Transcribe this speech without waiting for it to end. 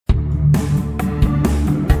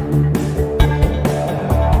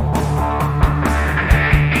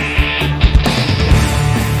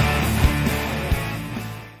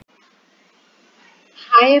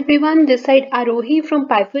Hi everyone, this side Arohi from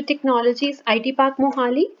Pivot Technologies IT Park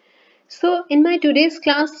Mohali. So in my today's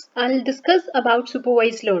class, I'll discuss about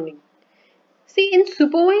supervised learning. See, in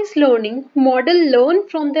supervised learning, model learn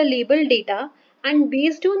from the labeled data and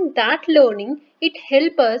based on that learning, it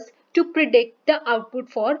helps us to predict the output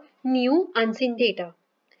for new unseen data.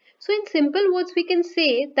 So in simple words, we can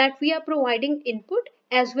say that we are providing input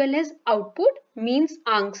as well as output means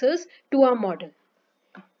answers to our model.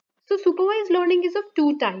 So supervised learning is of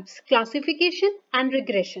two types, classification and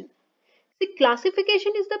regression. The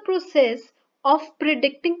classification is the process of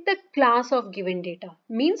predicting the class of given data,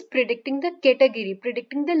 means predicting the category,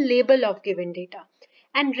 predicting the label of given data.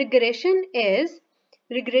 And regression is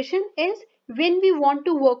when we want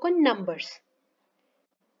to work on numbers.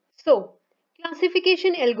 So,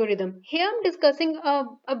 classification algorithm. Here I'm discussing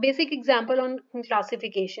a basic example on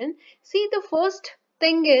classification. See, the first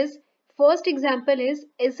example is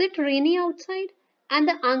it rainy outside? And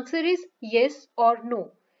the answer is yes or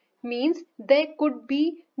no. Means there could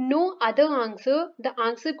be no other answer. The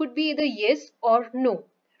answer could be either yes or no,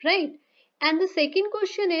 right? And the second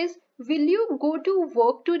question is, will you go to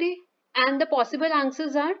work today? And the possible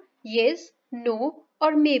answers are yes, no,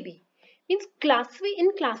 or maybe. Means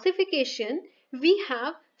in classification, we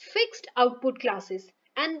have fixed output classes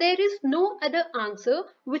and there is no other answer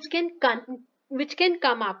which can come up, which can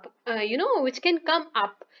come up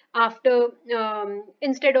after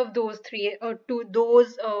instead of those three or to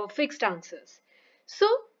those fixed answers. So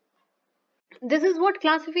this is what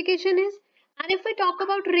classification is. And if I talk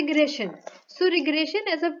about regression, so regression,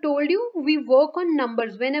 as I've told you, we work on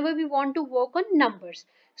numbers whenever we want to work on numbers.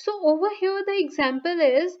 So over here the example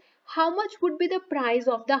is how much would be the price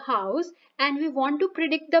of the house, and we want to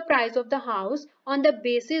predict the price of the house on the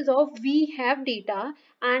basis of we have data,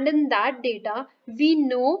 and in that data we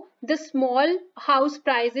know the small house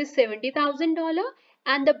price is $70,000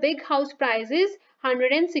 and the big house price is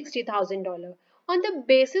 $160,000. On the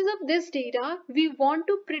basis of this data, we want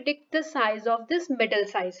to predict the size of this middle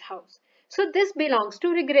size house. So this belongs to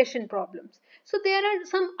regression problems. So there are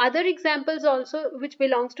some other examples also which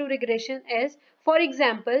belongs to regression as, for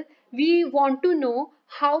example, we want to know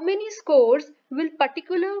how many scores will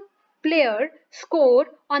particular player score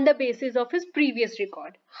on the basis of his previous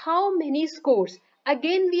record. How many scores?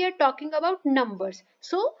 Again, we are talking about numbers.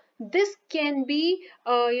 So this can be,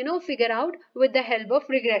 figured out with the help of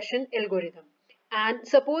regression algorithm. And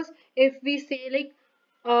suppose if we say like,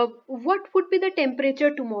 what would be the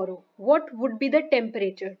temperature tomorrow? What would be the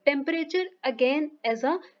temperature? Temperature again as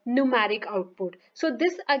a numeric output. So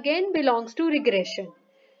this again belongs to regression.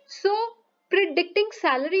 So predicting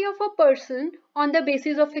salary of a person on the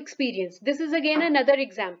basis of experience. This is again another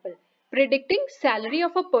example. Predicting salary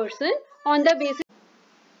of a person on the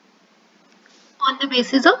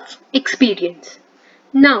basis of experience.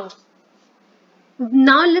 Now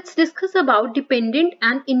let's discuss about dependent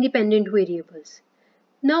and independent variables.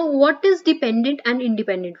 Now what is dependent and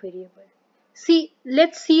independent variable? See,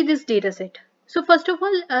 let's see this data set. So first of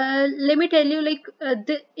all, let me tell you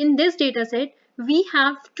in this data set, we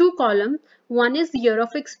have two columns. One is year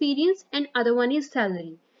of experience and other one is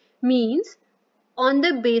salary. Means on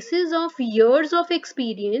the basis of years of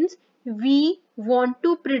experience, we want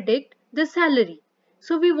to predict the salary.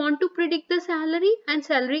 So we want to predict the salary and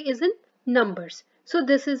salary is in numbers. So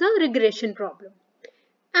this is a regression problem.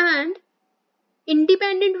 And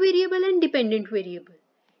independent variable and dependent variable.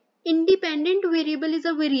 Independent variable is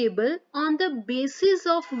a variable on the basis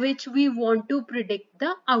of which we want to predict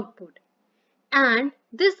the output. And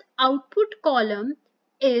this output column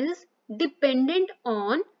is dependent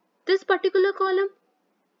on this particular column.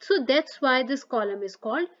 So that's why this column is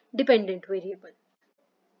called dependent variable.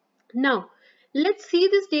 Now, let's see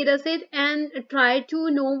this data set and try to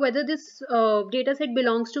know whether this data set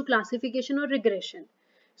belongs to classification or regression.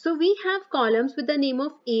 So we have columns with the name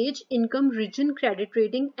of age, income, region, credit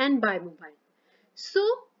rating, and buy mobile. So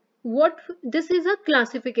this is a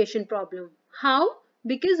classification problem. How?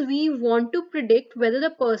 Because we want to predict whether the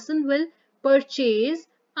person will purchase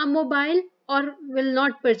a mobile or will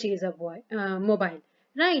not purchase a mobile,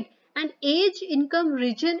 right? And age, income,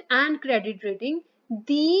 region, and credit rating,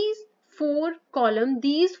 these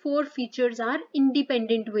these four features are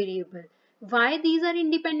independent variable. Why these are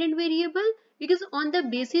independent variable? Because on the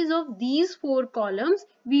basis of these four columns,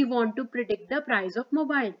 we want to predict the price of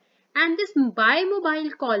mobile. And this by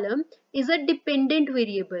mobile column is a dependent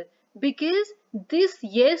variable because this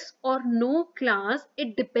yes or no class,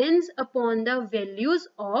 it depends upon the values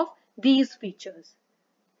of these features.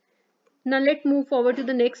 Now let's move forward to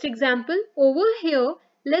the next example. Over here,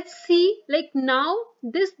 let's see like now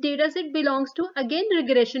this data set belongs to again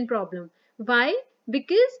regression problem. Why?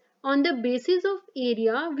 Because on the basis of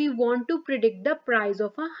area, we want to predict the price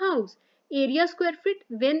of a house. Area square feet,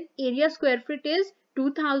 when area square feet is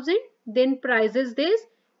 2000, then price is this.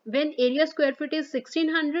 When area square feet is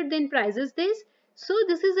 1600, then price is this. So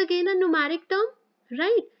this is again a numeric term,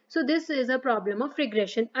 right? So this is a problem of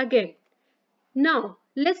regression again. Now,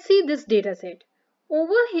 let's see this data set.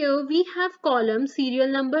 Over here, we have columns, serial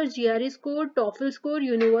number, GRE score, TOEFL score,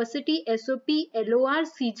 university, SOP, LOR,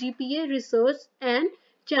 CGPA, research, and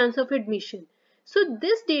chance of admission. So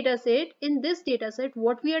this data set, in this data set,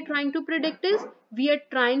 what we are trying to predict is, we are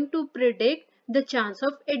trying to predict the chance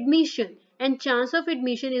of admission. And chance of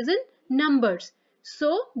admission is in numbers.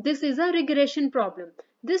 So this is a regression problem.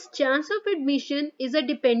 This chance of admission is a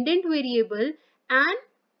dependent variable, and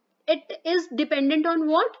it is dependent on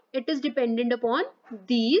what? It is dependent upon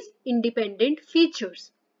these independent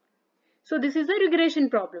features. So this is a regression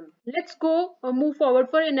problem. Let's go move forward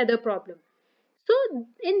for another problem. So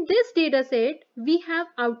in this data set, we have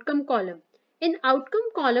outcome column. In outcome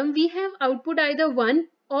column, we have output either 1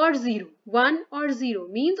 or 0. 1 or 0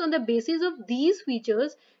 means on the basis of these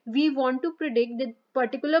features, we want to predict that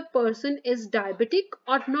particular person is diabetic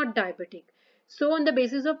or not diabetic. So on the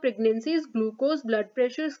basis of pregnancies, glucose, blood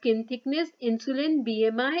pressure, skin thickness, insulin,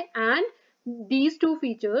 BMI, and these two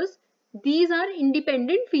features, these are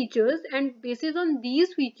independent features, and based on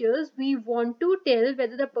these features we want to tell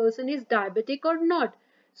whether the person is diabetic or not.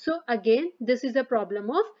 So again, this is a problem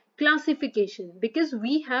of classification, because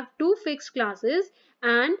we have two fixed classes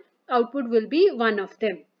and output will be one of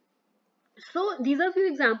them. So these are few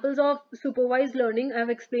examples of supervised learning. I've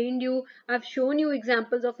explained you, I've shown you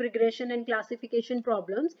examples of regression and classification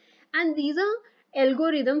problems, and these are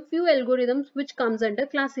few algorithms which comes under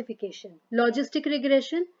classification. Logistic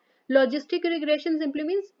regression. Logistic regression simply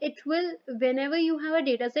means it will, whenever you have a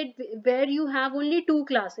data set where you have only two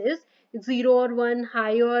classes, 0 or 1,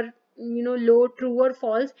 high or low, true or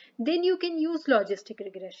false, then you can use logistic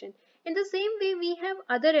regression. In the same way, we have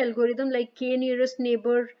other algorithm like k nearest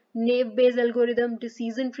neighbor, naive Bayes algorithm,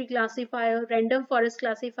 decision tree classifier, random forest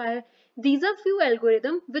classifier. These are few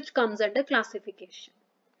algorithms which comes under classification.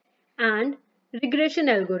 And regression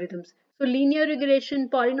algorithms. So linear regression,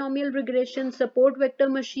 polynomial regression, support vector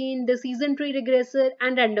machine, decision tree regressor,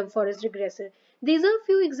 and random forest regressor. These are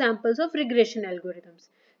few examples of regression algorithms.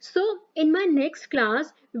 So in my next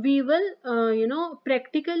class, we will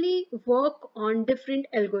practically work on different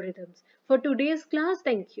algorithms. For today's class,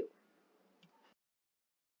 thank you.